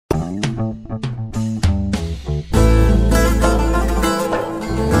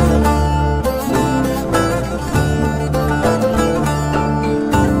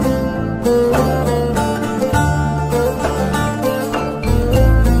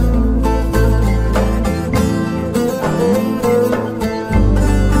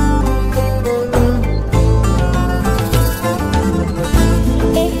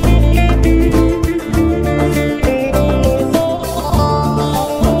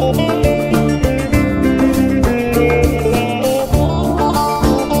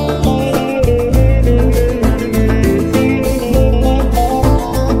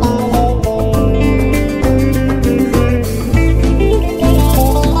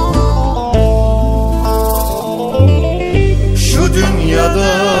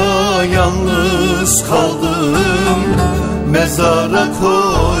Mezara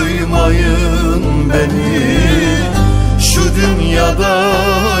koymayın beni. Şu dünyada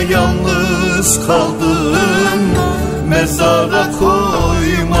yalnız kaldım. Mezara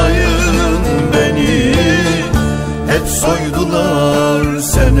koymayın beni. Hep soydular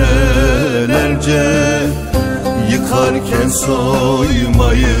senelerce, yıkarken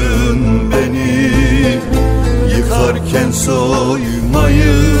soymayın beni. Yıkarken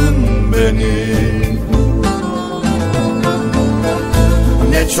soymayın beni.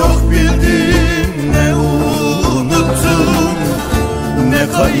 Ne çok bildim, ne unuttum, ne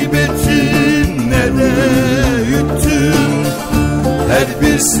kaybettim, ne de yuttum. Her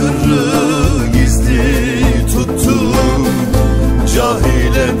bir sırrı gizli tuttum.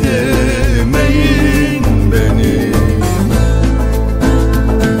 Cahil edemeyin beni.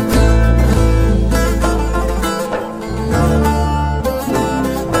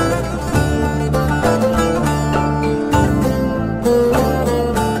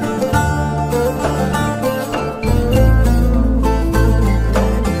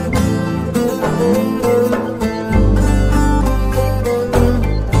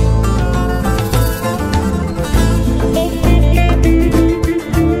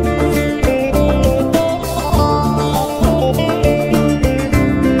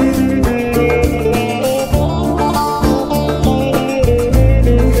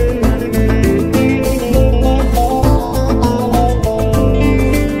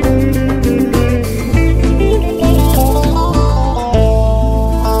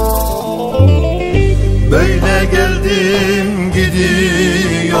 Böyle geldim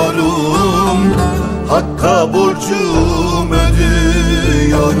gidiyorum, Hakk'a borcum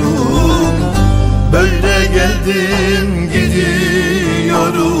ödüyorum. Böyle geldim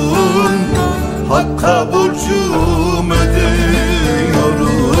gidiyorum, Hakk'a borcum ödüyorum.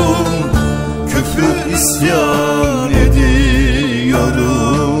 Küfür isyan ediyorum.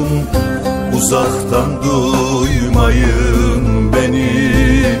 Uzaktan duymayın beni.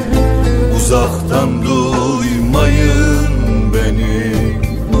 Uzaktan duymayın beni.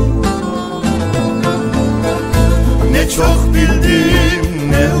 Ne çok bildim,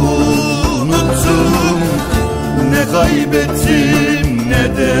 ne unuttum, ne kaybettim, ne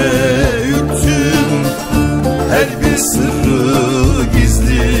de yuttum. Her bir sırrı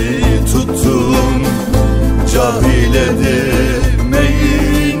gizli tuttum. Cahil edemeyin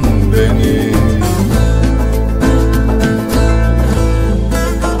beni.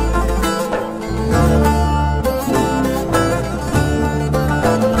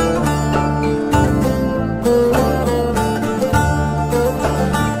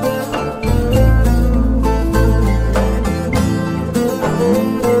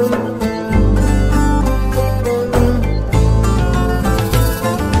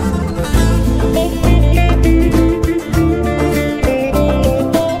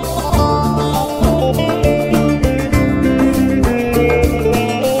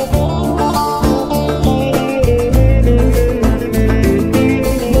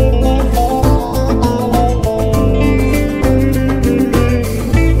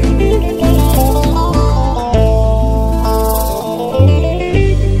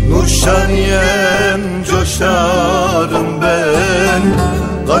 Şaniyem coşarım ben,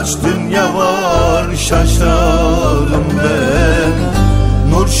 kaç dünya var şaşarım ben.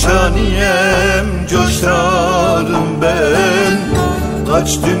 Nurşaniyem coşarım ben, kaç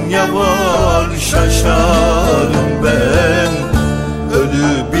dünya var şaşarım ben.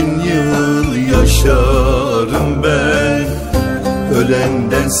 Ölü 1000 yıl yaşarım ben.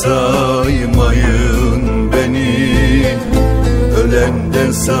 Ölenden saymayın beni.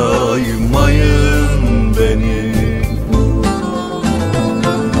 Ölenden saymayın beni.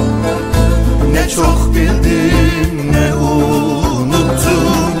 Ne çok bildim, ne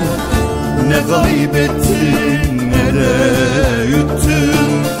unuttum, ne kaybettim, ne de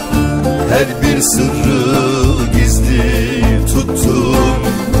yuttum. Her bir sırrı gizli tuttum,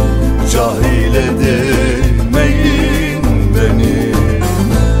 cahil edemeyin beni.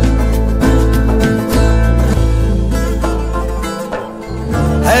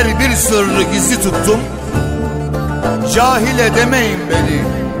 Her bir sırrı gizli tuttum, cahil edemeyin beni.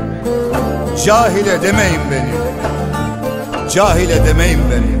 Cahil edemeyin beni. Cahil edemeyin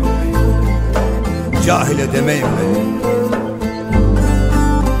beni. Cahil edemeyin beni.